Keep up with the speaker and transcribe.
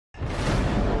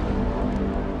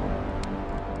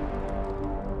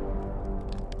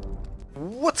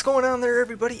What's going on there,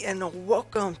 everybody, and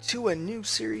welcome to a new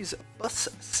series of Bus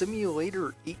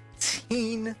Simulator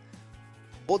 18.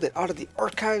 Pulled it out of the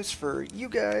archives for you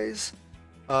guys.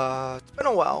 It's been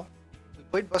a while. We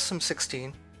played Bus Sim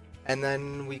 16, and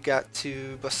then we got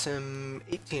to Bus Sim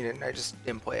 18, and I just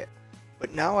didn't play it.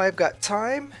 But now I've got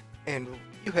time, and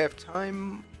you have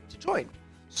time to join.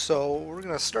 So we're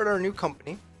going to start our new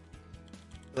company,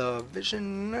 the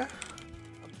Vision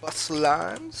Bus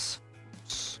Lines.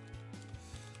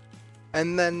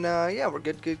 And then, yeah, we're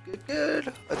good.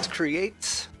 Let's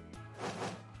create.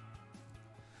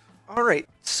 Alright,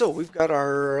 so we've got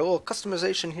our little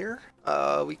customization here.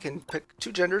 We can pick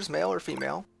two genders, male or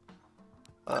female.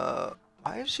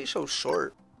 Why is she so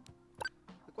short? Like,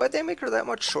 why'd they make her that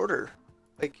much shorter?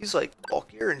 Like, he's like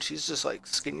bulkier and she's just like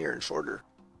skinnier and shorter.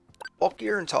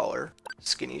 Bulkier and taller,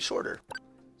 skinny, shorter.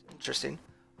 Interesting.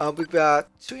 We've got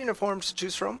two uniforms to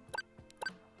choose from.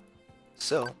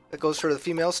 So that goes for the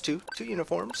females too. Two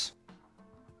uniforms.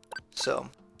 So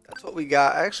that's what we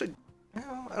got. I actually,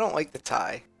 I don't like the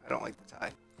tie.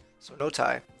 So no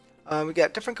tie. We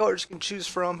got different colors you can choose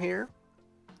from here.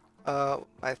 What am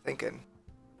I thinking?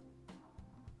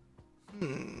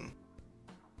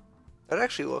 That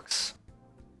actually looks.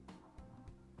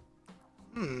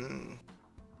 Ooh,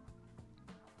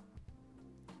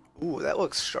 that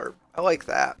looks sharp. I like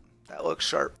that. That looks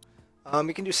sharp.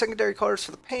 You can do secondary colors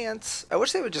for the pants. I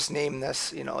wish they would just name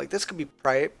this, you know, like this could be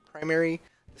primary,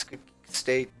 this could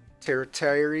stay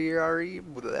tertiary,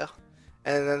 blah,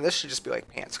 and then this should just be like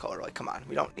pants color. Like, come on,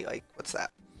 we don't need, like, what's that?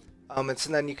 And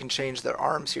then you can change their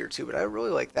arms here too, but I really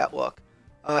like that look.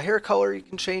 Hair color you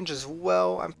can change as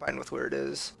well. I'm fine with where it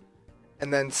is.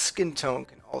 And then skin tone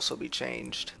can also be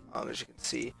changed, as you can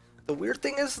see. The weird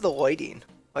thing is the lighting.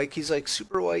 Like, he's like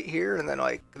super white here, and then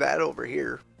like that over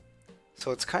here. So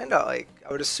it's kind of like,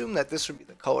 I would assume that this would be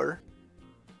the color.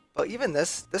 But even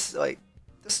this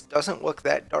doesn't look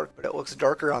that dark, but it looks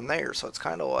darker on there. So it's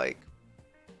kind of like,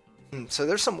 so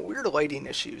there's some weird lighting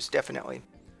issues, definitely.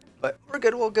 But we're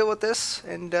good, we'll go with this.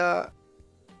 And yeah,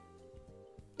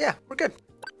 we're good.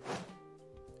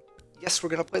 Yes, we're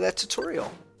going to play that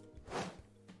tutorial.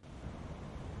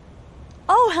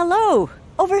 Oh, hello!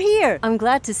 Over here! I'm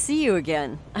glad to see you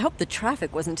again. I hope the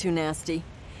traffic wasn't too nasty.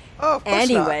 Oh, of course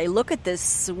anyway, not. Look at this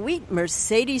sweet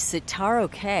Mercedes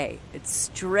Citaro K. It's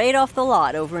straight off the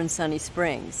lot over in Sunny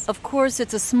Springs. Of course,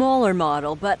 it's a smaller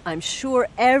model, but I'm sure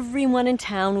everyone in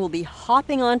town will be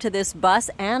hopping onto this bus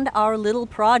and our little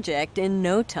project in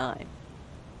no time.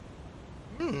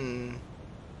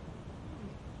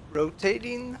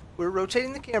 Rotating. We're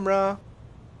rotating the camera.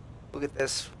 Look at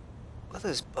this. Look at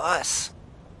this bus.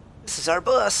 This is our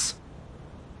bus.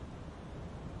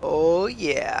 Oh,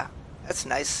 yeah. That's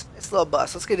nice. It's a little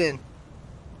bus. Let's get in.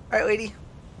 Alright, lady.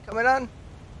 Coming on.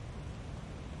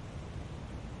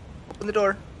 Open the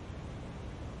door.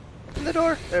 Open the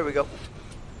door. There we go.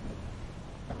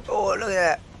 Oh, look at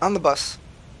that. On the bus.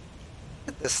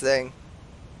 Look at this thing.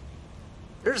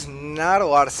 There's not a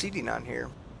lot of seating on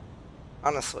here.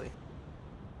 Honestly.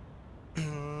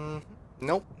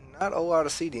 Nope. Not a lot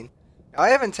of seating. Now, I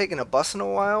haven't taken a bus in a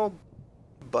while,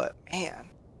 but man.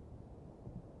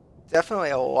 Definitely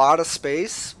a lot of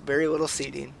space, very little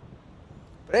seating.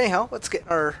 But anyhow, let's get in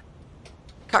our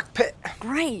cockpit.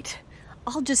 Great!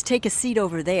 I'll just take a seat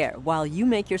over there while you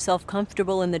make yourself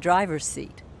comfortable in the driver's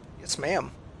seat. Yes,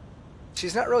 ma'am.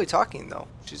 She's not really talking, though.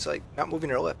 She's, like, not moving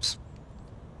her lips.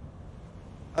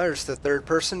 There's the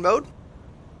third-person mode.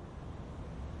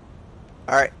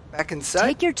 Alright, back inside.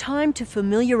 Take your time to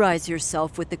familiarize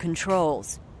yourself with the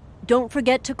controls. Don't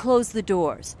forget to close the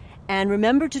doors. And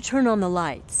remember to turn on the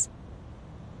lights.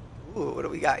 Ooh, what do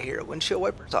we got here? Windshield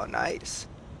wipers. Oh, nice.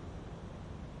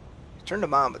 Turned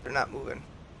them on, but they're not moving.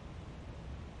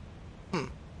 The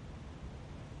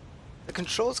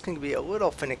controls can be a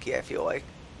little finicky, I feel like.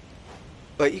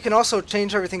 But you can also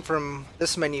change everything from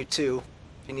this menu, too.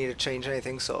 If you need to change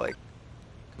anything, so like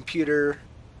computer,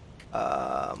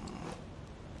 you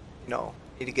know,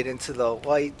 need to get into the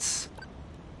lights.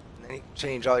 And then you can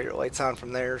change all your lights on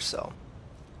from there, so.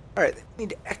 Alright,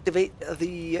 need to activate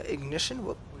the ignition.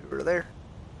 Whoop, we were there.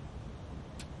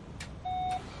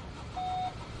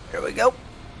 There we go.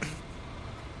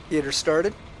 Theater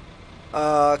started.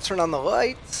 Turn on the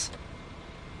lights.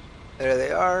 There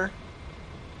they are.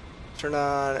 Turn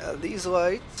on these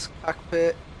lights.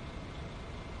 Cockpit.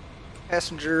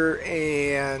 Passenger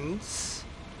and...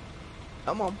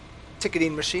 come on.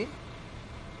 Ticketing machine.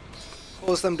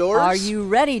 Close them doors. Are you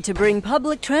ready to bring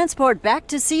public transport back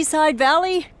to Seaside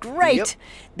Valley? Great! Yep.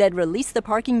 Then release the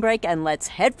parking brake and let's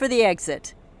head for the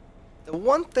exit. The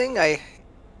one thing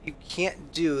you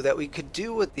can't do that we could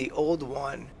do with the old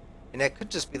one and it could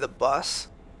just be the bus,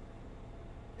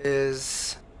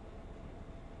 is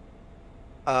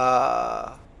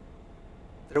there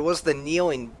was the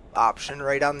kneeling option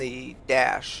right on the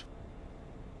dash.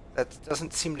 That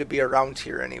doesn't seem to be around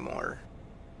here anymore.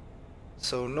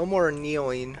 So no more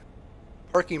kneeling.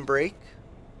 Parking brake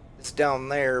is down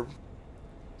there,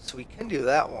 so we can do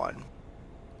that one.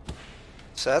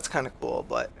 So that's kind of cool,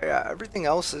 but yeah, everything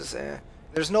else is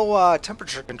there's no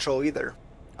temperature control either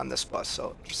on this bus,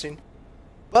 so interesting.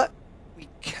 But we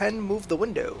can move the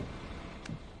window,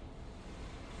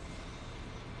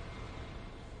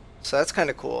 so that's kind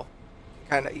of cool.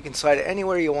 You can slide it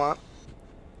anywhere you want.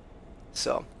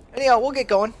 So anyhow, we'll get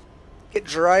going, get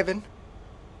driving,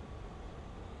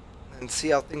 and see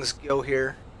how things go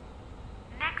here.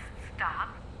 Next stop,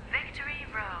 Victory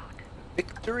Road.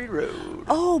 Victory Road.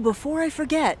 Oh, before I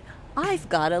forget, I've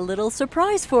got a little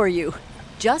surprise for you.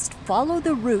 Just follow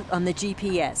the route on the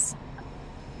GPS.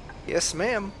 Yes,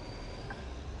 ma'am.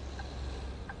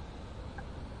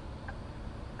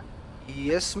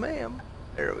 Yes, ma'am.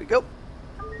 There we go.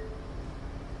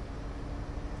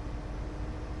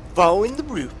 Following the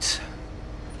route.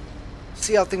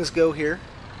 See how things go here.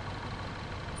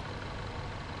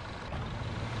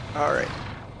 Alright.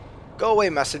 Go away,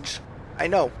 message. I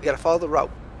know, we gotta follow the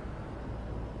route.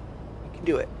 You can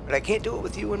do it, but I can't do it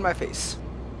with you in my face.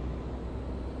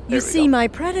 You see, my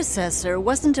predecessor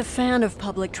wasn't a fan of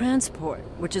public transport,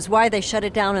 which is why they shut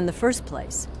it down in the first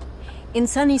place. In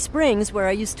Sunny Springs, where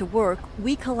I used to work,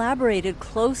 we collaborated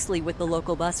closely with the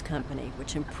local bus company,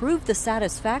 which improved the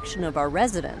satisfaction of our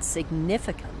residents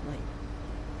significantly.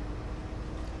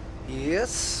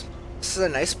 Yes, this is a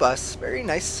nice bus. Very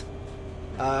nice.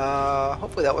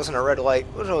 Hopefully that wasn't a red light.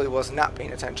 Literally was not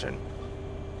paying attention.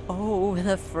 Oh,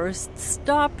 the first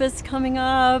stop is coming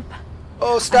up.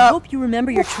 Oh, stop! I hope you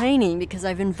remember your training, because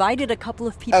I've invited a couple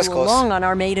of people along on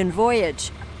our maiden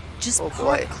voyage. Just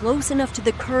park close enough to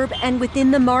the curb and within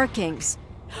the markings.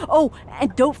 Oh,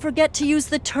 and don't forget to use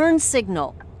the turn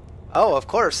signal. Oh, of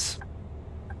course.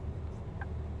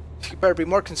 You better be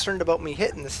more concerned about me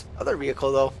hitting this other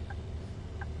vehicle, though.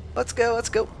 Let's go, let's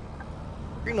go.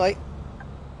 Green light.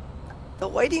 The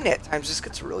lighting at times just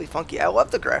gets really funky. I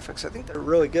love the graphics. I think they're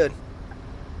really good.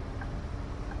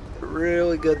 They're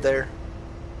really good there.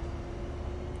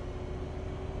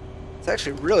 It's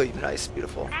actually really nice,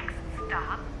 beautiful. Next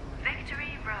stop,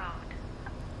 Victory Road.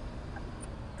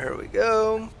 There we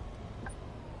go.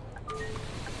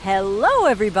 Hello,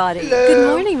 everybody. Hello. Good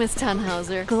morning, Miss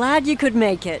Tannhauser. Glad you could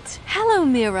make it. Hello,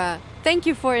 Mira. Thank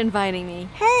you for inviting me.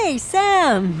 Hey,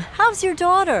 Sam. How's your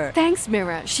daughter? Thanks,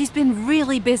 Mira. She's been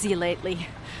really busy lately.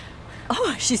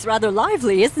 Oh, she's rather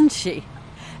lively, isn't she?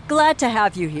 Glad to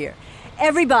have you here.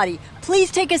 Everybody,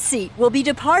 please take a seat. We'll be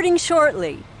departing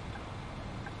shortly.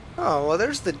 Oh, well,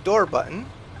 there's the door button.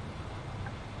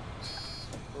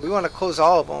 We want to close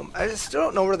all of them. I just still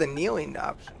don't know where the kneeling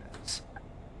option is.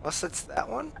 Unless it's that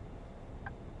one.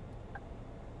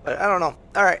 But I don't know.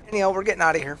 Alright, anyhow, we're getting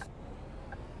out of here.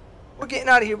 We're getting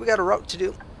out of here. We got a route to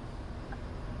do.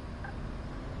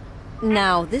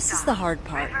 Now, this is the hard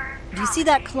part. Do you see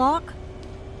that clock?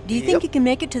 Do you think you can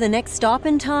make it to the next stop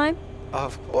in time?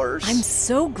 Of course. I'm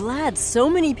so glad so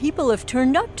many people have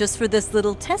turned up just for this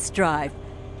little test drive.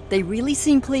 They really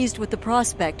seem pleased with the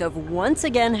prospect of once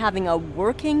again having a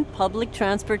working public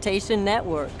transportation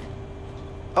network.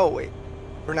 Oh, wait.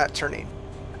 We're not turning.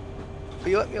 Will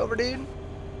you let me over, dude?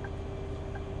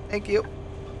 Thank you.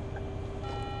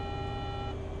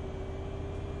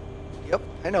 Yep,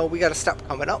 I know. We gotta stop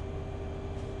coming up.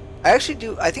 I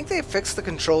think they fixed the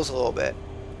controls a little bit.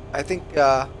 I think,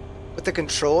 with the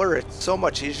controller, it's so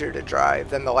much easier to drive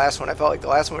than the last one. I felt like the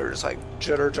last one we were just like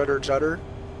judder, judder, judder.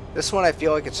 This one I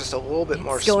feel like it's just a little bit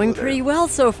more smoother. Going pretty well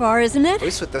so far, isn't it? At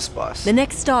least with this bus. The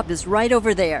next stop is right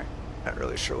over there. Not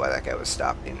really sure why that guy was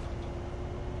stopping.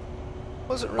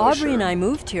 Wasn't really sure. Aubrey and I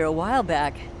moved here a while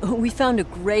back. We found a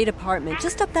great apartment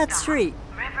just up that street.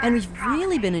 And we've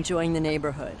really been enjoying the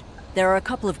neighborhood. There are a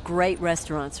couple of great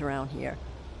restaurants around here.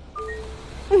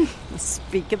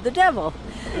 Speak of the devil.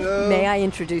 May I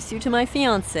introduce you to my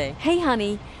fiancé? Hey,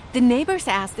 honey. The neighbors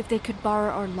asked if they could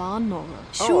borrow our lawnmower.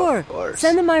 Sure. Of course.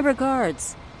 Send them my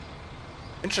regards.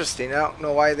 Interesting. I don't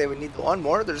know why they would need the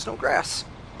lawnmower. There's no grass.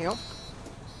 You know?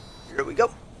 Here we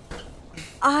go.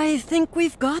 I think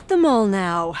we've got them all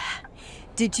now.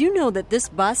 Did you know that this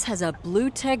bus has a Blue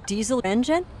Tech diesel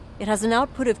engine? It has an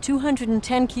output of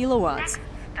 210 kilowatts.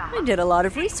 I did a lot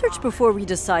of research before we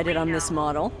decided on this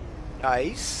model.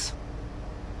 Nice.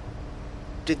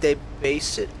 Did they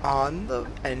base it on the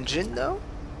engine, though?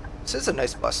 This is a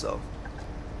nice bus, though.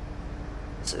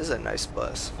 This is a nice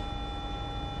bus.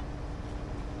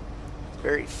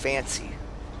 Very fancy.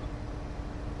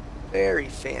 Very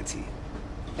fancy.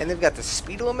 And they've got the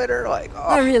speed limiter, like, oh.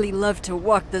 I really love to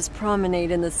walk this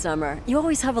promenade in the summer. You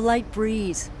always have a light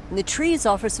breeze, and the trees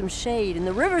offer some shade, and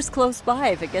the river's close by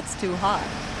if it gets too hot.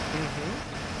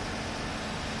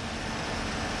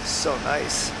 So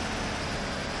nice.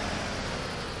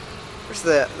 There's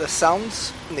the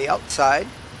sounds from the outside.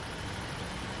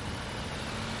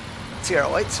 See, our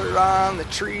lights are on the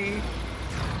tree.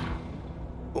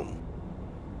 Boom.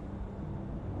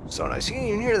 So nice. You can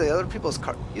even hear the other people's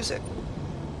car music.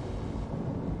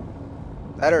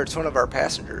 That or it's one of our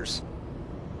passengers.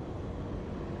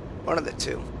 One of the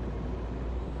two.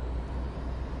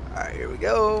 Alright, here we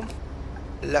go.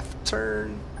 Left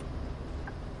turn.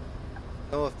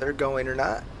 Know if they're going or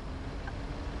not.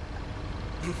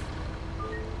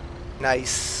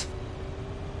 Nice.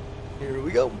 Here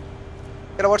we go.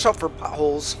 Gotta watch out for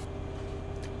potholes.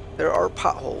 There are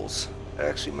potholes. There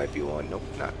actually might be one. Nope,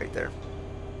 not right there.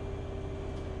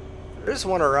 There's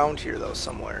one around here though,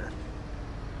 somewhere.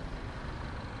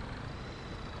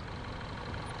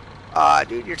 Ah,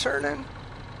 dude, you're turning.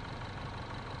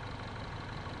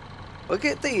 Look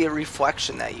at the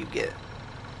reflection that you get.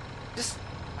 Just,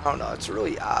 I don't know, it's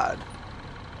really odd.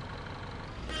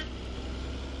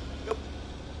 Yep.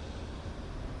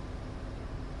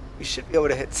 We should be able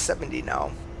to hit 70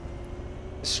 now.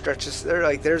 It stretches there,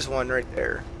 like there's one right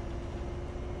there.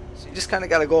 So you just kind of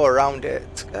got to go around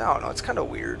it. I don't know, it's kind of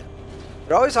weird.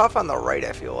 They're always off on the right,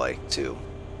 I feel like, too.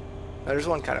 There's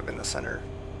one kind of in the center.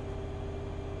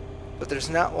 But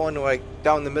there's not one like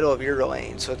down the middle of your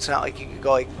lane, so it's not like you could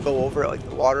go over it like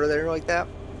the water there like that.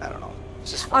 I don't know.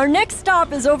 It's just fun. Our next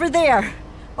stop is over there.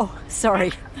 Oh,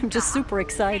 sorry. I'm just super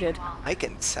excited. I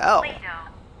can tell.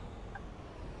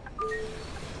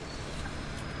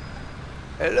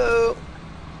 Hello.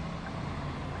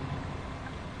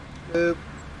 Hello.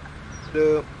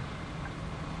 Hello.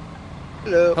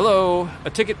 Hello. Hello.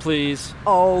 A ticket, please.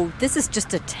 Oh, this is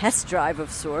just a test drive of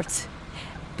sorts.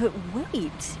 But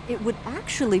wait, it would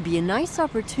actually be a nice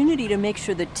opportunity to make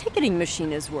sure the ticketing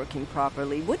machine is working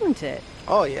properly, wouldn't it?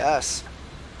 Oh, yes.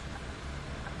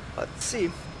 Let's see.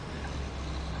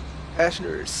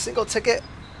 Passenger single ticket.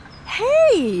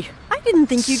 Hey! I didn't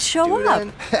think you'd show up.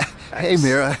 Hey,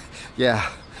 Mira. Yeah,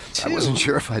 I wasn't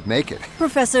sure if I'd make it.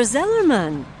 Professor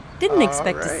Zellerman. Didn't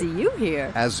expect to right. see you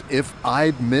here. As if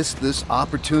I'd missed this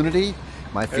opportunity.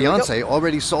 My fiance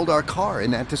already sold our car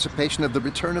in anticipation of the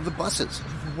return of the buses.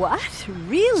 What?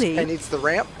 Really? And needs the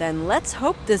ramp. Then let's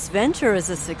hope this venture is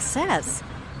a success.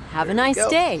 Have a nice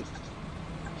day.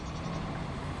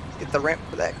 Get the ramp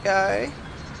for that guy.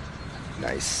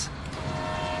 Nice.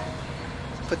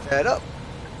 Put that up.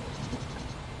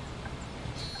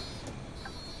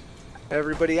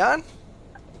 Everybody on?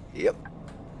 Yep.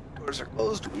 Doors are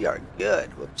closed. We are good.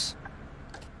 Whoops.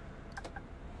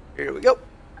 Here we go.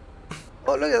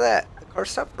 Oh, look at that. The car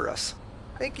stopped for us.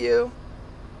 Thank you.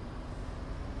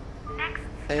 Next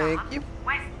Thank stop, you.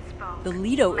 West Spoke. The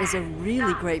Lido is a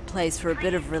really great place for a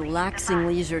bit of relaxing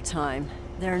leisure time.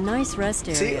 There are nice rest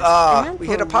areas. See, and we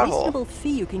for hit a pothole. reasonable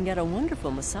fee, you can get a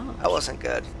wonderful massage. That wasn't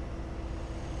good.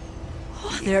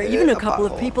 There are hit even a a couple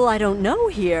of pothole. people I don't know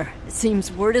here. It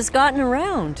seems word has gotten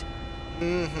around.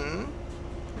 Mm-hmm.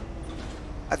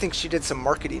 I think she did some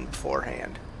marketing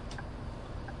beforehand.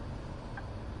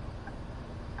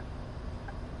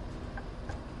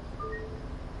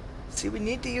 See, we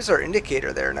need to use our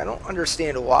indicator there, and I don't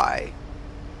understand why.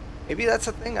 Maybe that's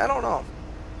a thing? I don't know.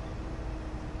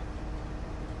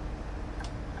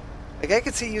 Like, I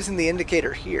could see using the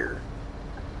indicator here.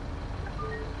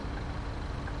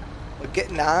 But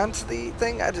getting onto the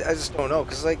thing, I just don't know,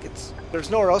 because, like, there's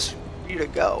nowhere else for you to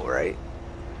go, right?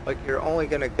 Like, you're only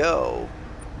going to go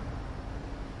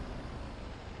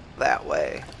that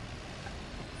way.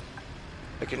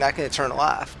 Like, you're not going to turn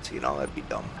left, you know? That'd be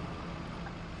dumb.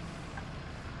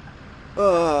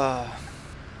 Let's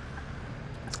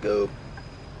go.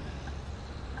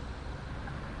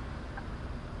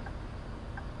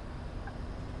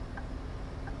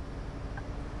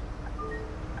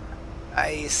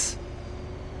 Nice.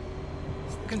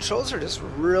 The controls are just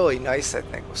really nice, I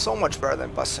think. So much better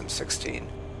than Bus Sim 16.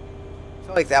 I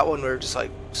feel like that one we were just like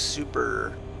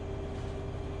super...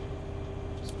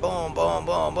 just boom, boom,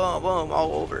 boom, boom, boom,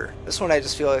 all over. This one I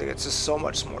just feel like it's just so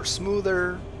much more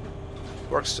smoother.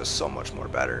 Works just so much more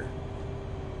better.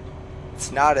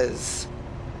 It's not as...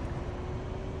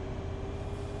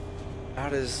 I'm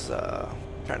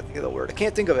trying to think of the word. I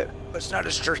can't think of it, but it's not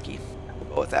as jerky.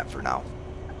 We'll go with that for now.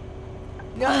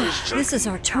 Not as jerky. This is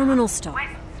our terminal stop.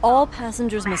 All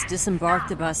passengers must disembark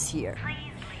the bus here. Please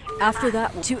leave After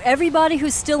that, to everybody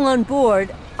who's still on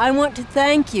board, I want to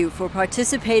thank you for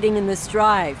participating in this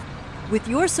drive. With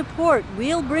your support,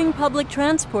 we'll bring public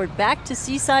transport back to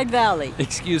Seaside Valley.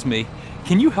 Excuse me,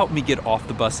 can you help me get off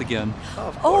the bus again?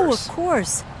 Oh, of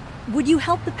course. Would you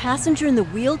help the passenger in the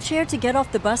wheelchair to get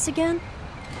off the bus again?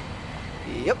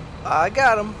 Yep, I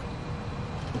got him.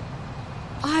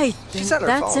 I think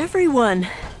that's everyone.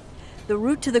 The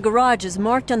route to the garage is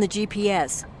marked on the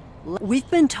GPS. We've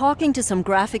been talking to some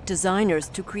graphic designers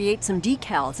to create some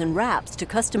decals and wraps to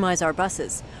customize our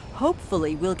buses.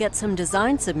 Hopefully, we'll get some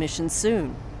design submissions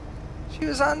soon. She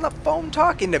was on the phone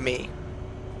talking to me.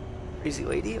 Crazy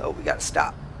lady. Oh, we gotta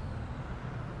stop.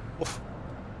 Oof.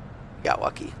 We got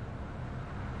lucky.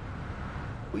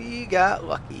 We got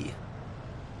lucky.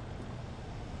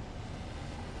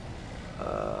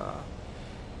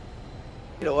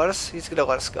 He's gonna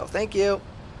let us go. Thank you.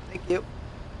 Thank you.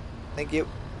 Thank you.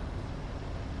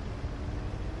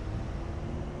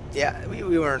 Yeah,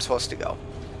 we weren't supposed to go.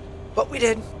 But we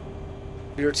did.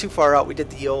 We were too far out. We did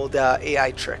the old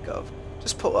AI trick of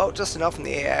just pull out just enough and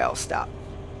the AI will stop.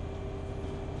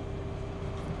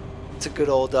 It's a good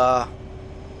old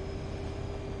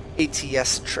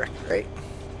ATS trick, right?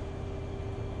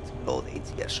 It's a good old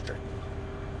ATS trick.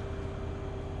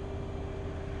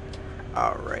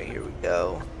 Alright, here we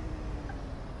go.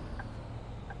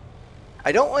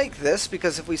 I don't like this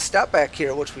because if we stop back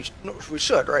here, which we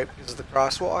should, right, because of the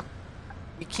crosswalk,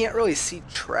 we can't really see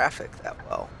traffic that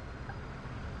well.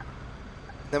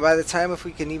 And then by the time if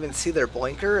we can even see their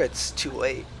blinker, it's too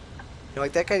late. You know,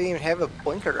 like that guy didn't even have a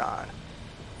blinker on.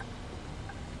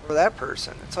 Or that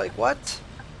person. It's like, what?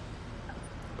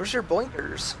 Where's your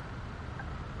blinkers?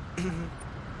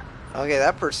 Okay,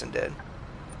 that person did.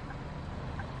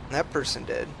 And that person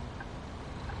did.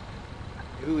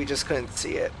 Maybe we just couldn't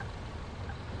see it.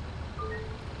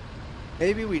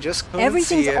 Maybe we just couldn't see it.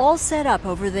 Everything's all set up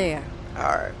over there.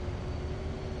 Alright.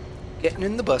 Getting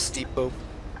in the bus depot.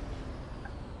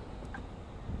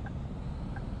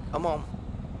 Come on.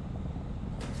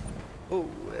 Oh,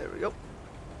 there we go.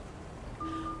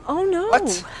 Oh no.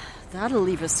 What? That'll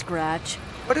leave a scratch.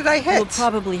 What did I hit? We'll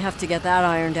probably have to get that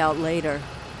ironed out later.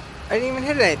 I didn't even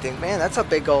hit anything. Man, that's a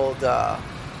big old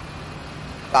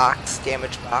box,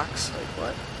 damaged box. Like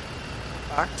what?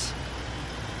 Box?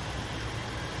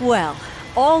 Well,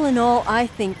 all in all, I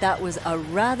think that was a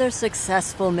rather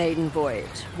successful maiden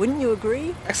voyage. Wouldn't you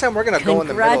agree? Next time we're gonna go in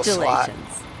the middle slot.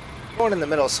 Congratulations. Going in the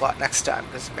middle slot next time,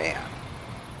 because man,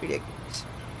 ridiculous.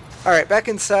 Alright, back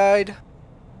inside.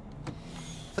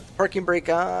 Put the parking brake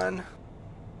on.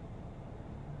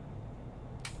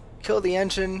 Kill the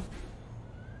engine.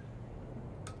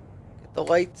 Get the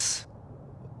lights.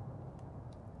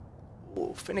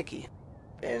 Ooh, finicky.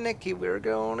 Finicky, we're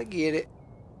gonna get it.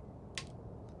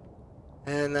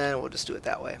 And then we'll just do it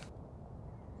that way.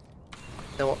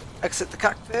 Then we'll exit the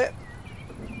cockpit.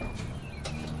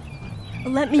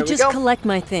 Let me just collect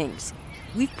my things.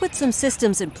 We've put some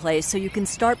systems in place so you can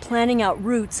start planning out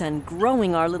routes and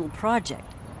growing our little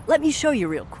project. Let me show you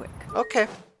real quick. Okay.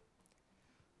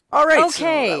 Alright,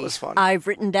 okay. So that was fun. I've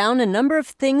written down a number of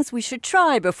things we should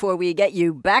try before we get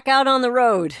you back out on the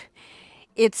road.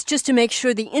 It's just to make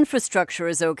sure the infrastructure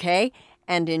is okay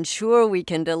and ensure we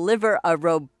can deliver a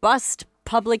robust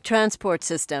public transport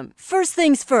system. First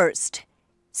things first.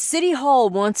 City Hall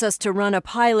wants us to run a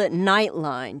pilot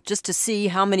nightline just to see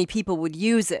how many people would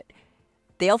use it.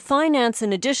 They'll finance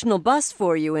an additional bus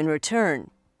for you in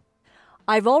return.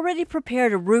 I've already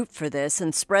prepared a route for this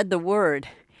and spread the word.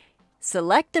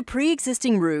 Select a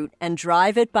pre-existing route and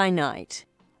drive it by night.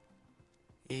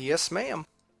 Yes, ma'am.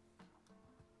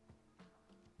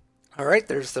 Alright,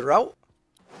 there's the route.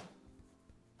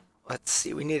 Let's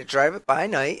see, we need to drive it by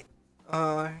night.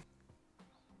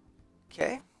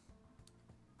 Okay.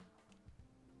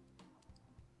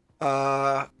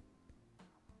 Oh,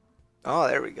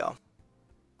 there we go.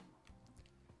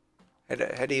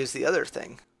 Had to use the other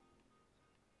thing.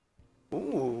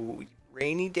 Ooh,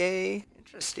 rainy day.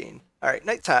 Interesting. Alright,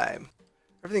 nighttime.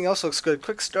 Everything else looks good.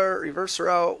 Quick start, reverse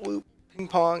route, loop, ping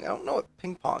pong. I don't know what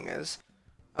ping pong is.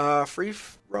 Free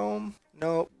roam?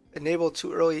 No. Enable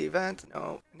too early event?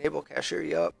 No. Enable cashier?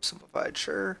 Yup. Simplified?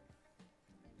 Sure.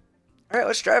 Alright,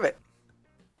 let's drive it.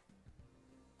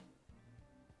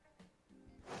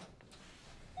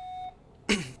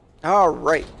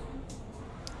 Alright.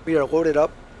 We are loaded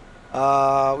up.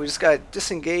 We just gotta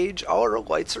disengage. All our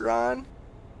lights are on.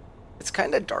 It's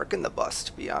kind of dark in the bus,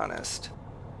 to be honest.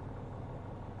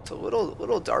 It's a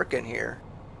little dark in here.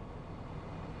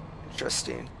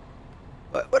 Interesting.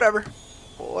 But whatever.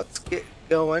 Well, let's get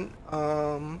going.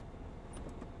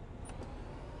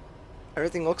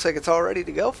 Everything looks like it's all ready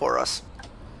to go for us.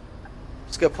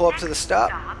 Just gonna pull up to the stop.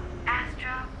 Stop,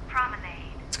 Astra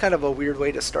Promenade. It's kind of a weird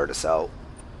way to start us out.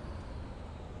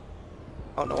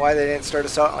 I don't know why they didn't start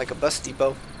us out like a bus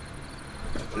depot.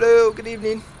 Hello, good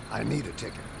evening. I need a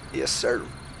ticket. Yes, sir.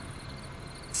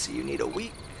 Let's see, you need a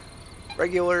week.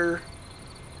 Regular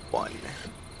 1.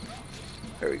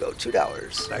 There we go,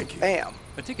 $2. Thank you. Bam.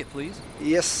 A ticket, please.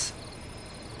 Yes.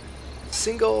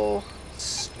 Single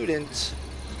student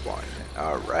 1.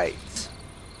 Alright.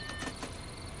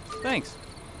 Thanks.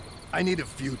 I need a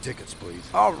few tickets, please.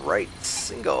 Alright.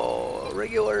 Single.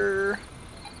 Regular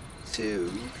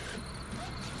 2.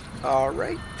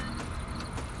 Alright.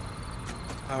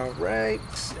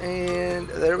 Alright. And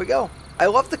there we go. I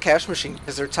love the cash machine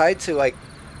because they're tied to like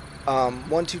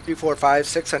 1, 2, 3, 4, 5,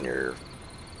 6 on your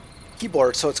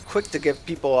keyboard, so it's quick to give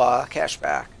people cash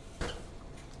back.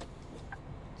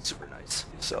 Super nice.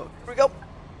 So here we go.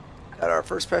 Got our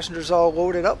first passengers all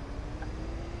loaded up.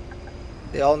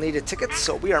 They all needed tickets,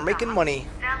 so we are making money.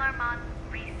 Zellerman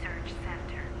Research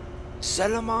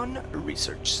Center. Zellerman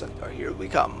Research Center. Here we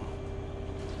come.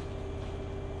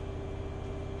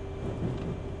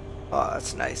 Oh,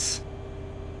 that's nice.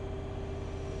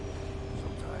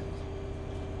 Sometimes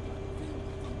I feel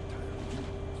the entire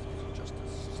universe is just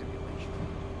a simulation.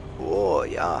 Oh,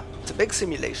 yeah. It's a big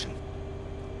simulation.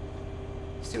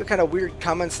 See what kind of weird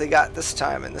comments they got this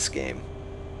time in this game.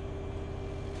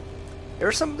 There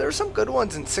were some good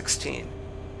ones in 16.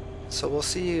 So we'll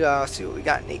see what we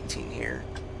got in 18 here.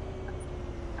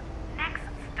 Next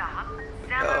stop,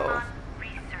 Zellerman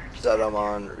Research Center.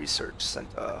 Zellerman Research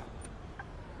Center.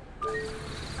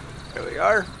 There we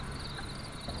are.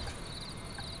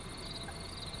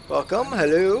 Welcome.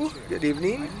 Hello. Good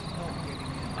evening.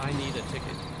 I need a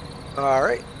ticket.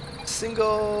 Alright.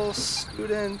 Single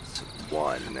student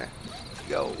 1.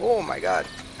 Go. Oh my god.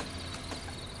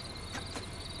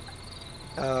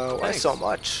 Why Thanks. so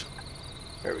much?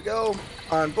 There we go.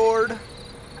 On board.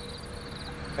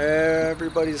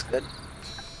 Everybody's good.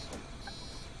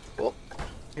 Cool.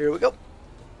 Here we go.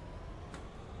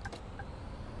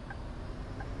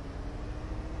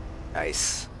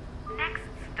 Nice. Next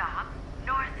stop,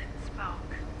 North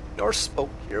Spoke. North Spoke.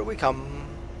 Here we come.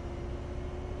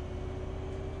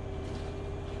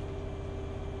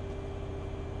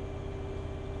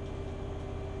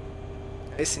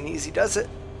 Nice and easy does it.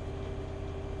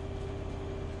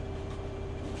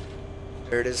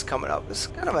 There it is coming up. This is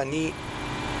kind of a neat.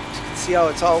 You can see how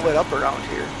it's all lit up around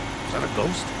here. Is that a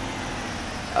ghost?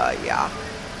 Yeah.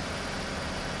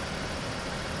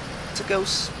 It's a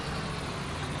ghost.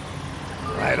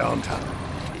 Right on time.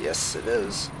 Yes, it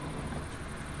is.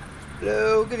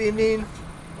 Hello, good evening.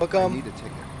 I Welcome. need a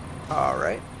ticket.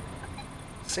 Alright.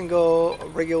 Single,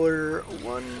 regular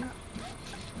 1.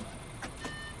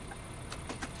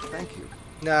 Thank you.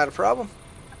 Not a problem.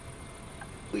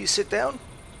 Please sit down.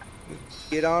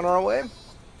 Get on our way.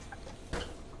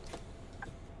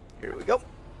 Here we go.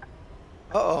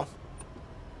 Uh-oh.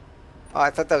 Oh, I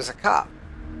thought that was a cop.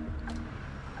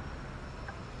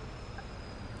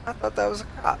 I thought that was a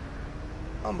cop.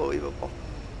 Unbelievable.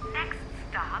 Next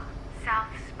stop, South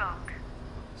Spoke.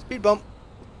 Speed bump.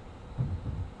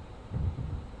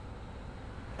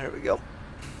 There we go.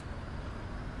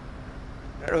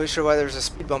 Not really sure why there's a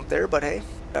speed bump there, but hey,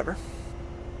 whatever.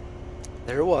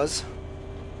 There it was.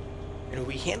 And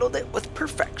we handled it with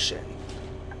perfection.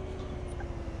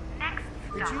 Next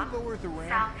Could you stop, lower the ramp?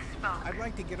 South Spoke. I'd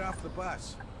like to get off the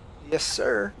bus. Yes,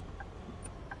 sir.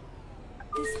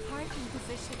 This parking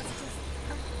position is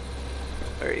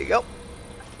just... There you go.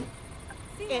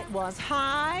 It was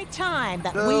high time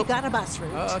that No. we got a bus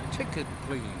route. A ticket,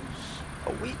 please.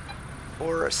 A week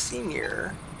for a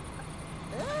senior.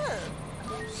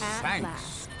 At Thanks.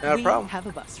 last, Not a we problem. have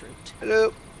a bus route.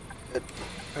 Hello. Good.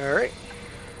 Alright.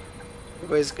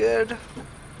 Everybody's good.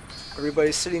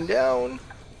 Everybody's sitting down.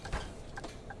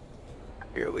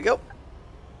 Here we go.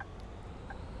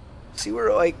 See,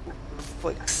 we're like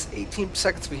 18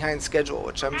 seconds behind schedule,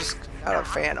 which I'm just not a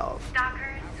fan of.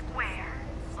 Stockers Square.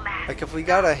 Last Like, if we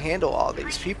gotta handle all these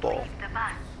Please people, leave the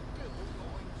bus.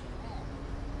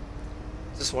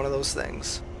 it's just one of those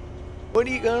things. What are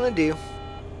you gonna do?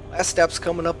 Last step's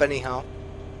coming up anyhow.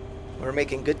 We're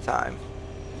making good time.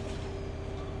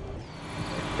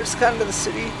 Here's kind of the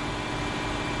city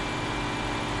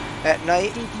at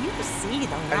night. Did you see the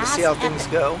Trying to last see how things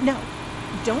epic- go. No,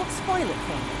 don't spoil it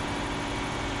for me.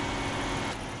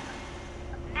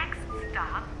 Next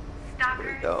stop,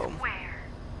 Stockers go. Square.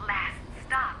 Last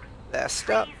stop. Last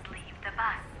stop. Please leave the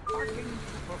bus. Parking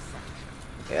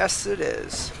perfection. Yes, it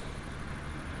is.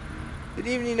 Good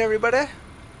evening, everybody.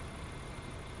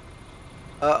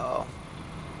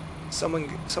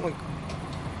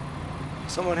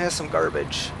 Someone has some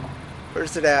garbage.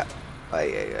 Where's it at?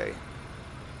 Ay.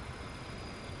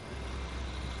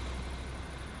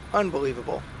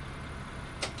 Unbelievable.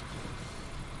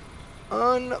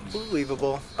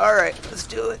 Unbelievable. Alright, let's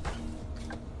do it.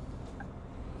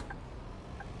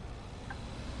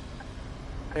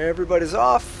 Everybody's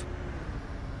off.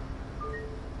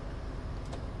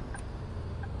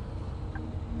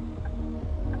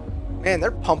 Man,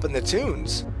 they're pumping the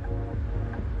tunes.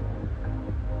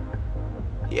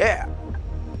 Yeah.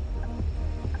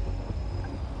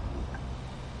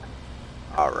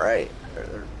 Alright.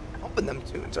 They're pumping them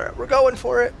tunes. Alright, we're going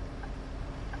for it.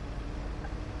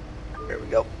 There we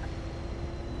go.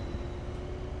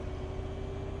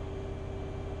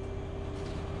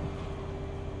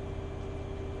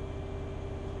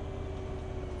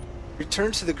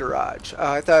 Return to the garage.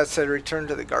 I thought it said return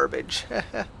to the garbage.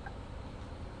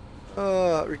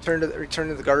 Return to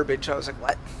the garbage. I was like,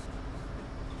 what?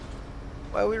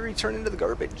 Why are we returning to the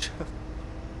garbage?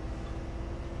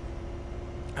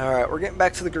 Alright, we're getting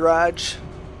back to the garage.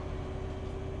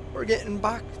 We're getting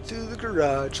back to the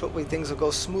garage. Hopefully things will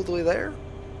go smoothly there.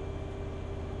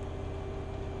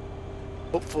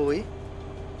 Hopefully.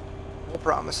 No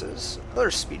promises.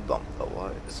 Another speed bump though.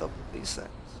 What is up with these things?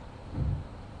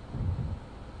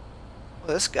 Well,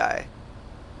 this guy.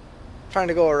 Trying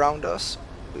to go around us.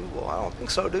 Well, I don't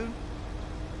think so, dude.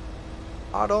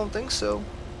 I don't think so.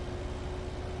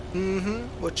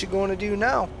 What you going to do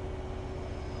now?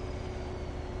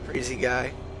 Crazy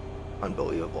guy.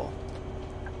 Unbelievable.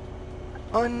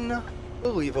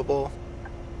 Unbelievable.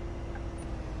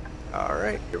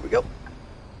 Alright, here we go.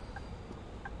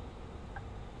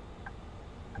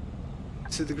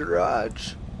 To the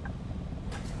garage.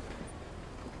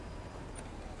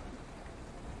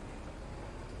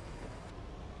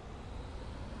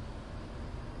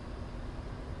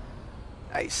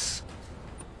 Nice.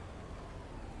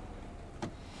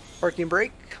 Parking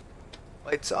brake.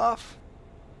 Lights off.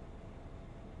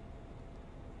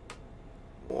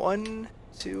 1,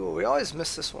 2. We always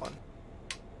miss this one.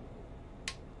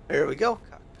 There we go.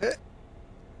 Cockpit.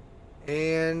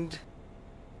 And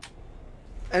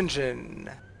engine.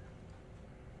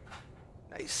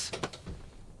 Nice.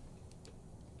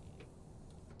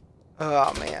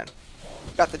 Oh man.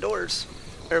 Got the doors.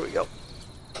 There we go.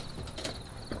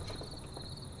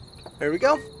 There we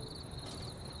go.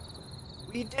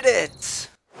 We did it.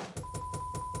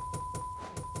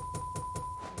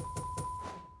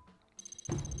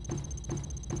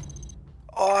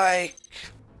 Like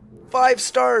 5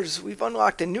 stars. We've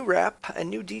unlocked a new wrap, a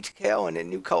new decal, and a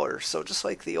new color. So just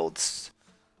like the old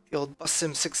Bus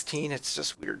Sim 16, it's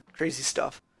just weird, crazy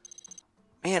stuff.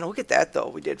 Man, look at that though.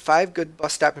 We did 5 good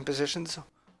bus stopping positions.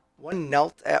 1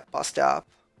 knelt at bus stop.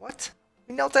 What?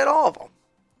 We knelt at all of them.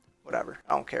 Whatever.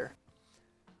 I don't care.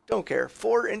 Don't care.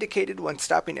 4 indicated when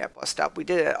stopping at bus stop. We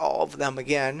did it at all of them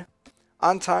again.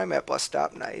 On time at bus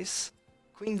stop. Nice.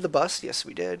 Cleaned the bus. Yes,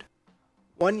 we did.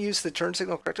 1 used the turn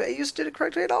signal correctly. I did it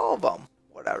correctly at all of them.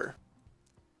 Whatever.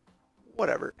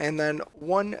 Whatever. And then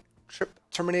 1 trip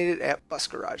terminated at bus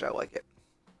garage. I like it.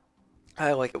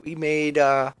 I like it. We made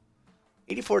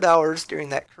 $84 during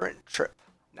that current trip.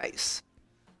 Nice.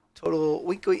 Total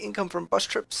weekly income from bus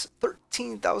trips,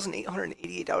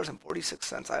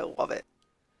 $13,888.46. I love it.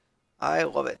 I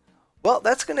love it. Well,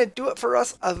 that's going to do it for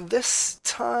us this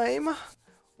time.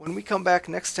 When we come back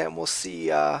next time, we'll see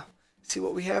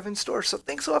what we have in store. So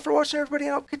thanks a lot for watching, everybody,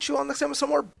 and I'll catch you all next time with some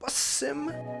more Bus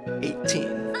Sim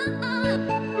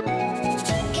 18.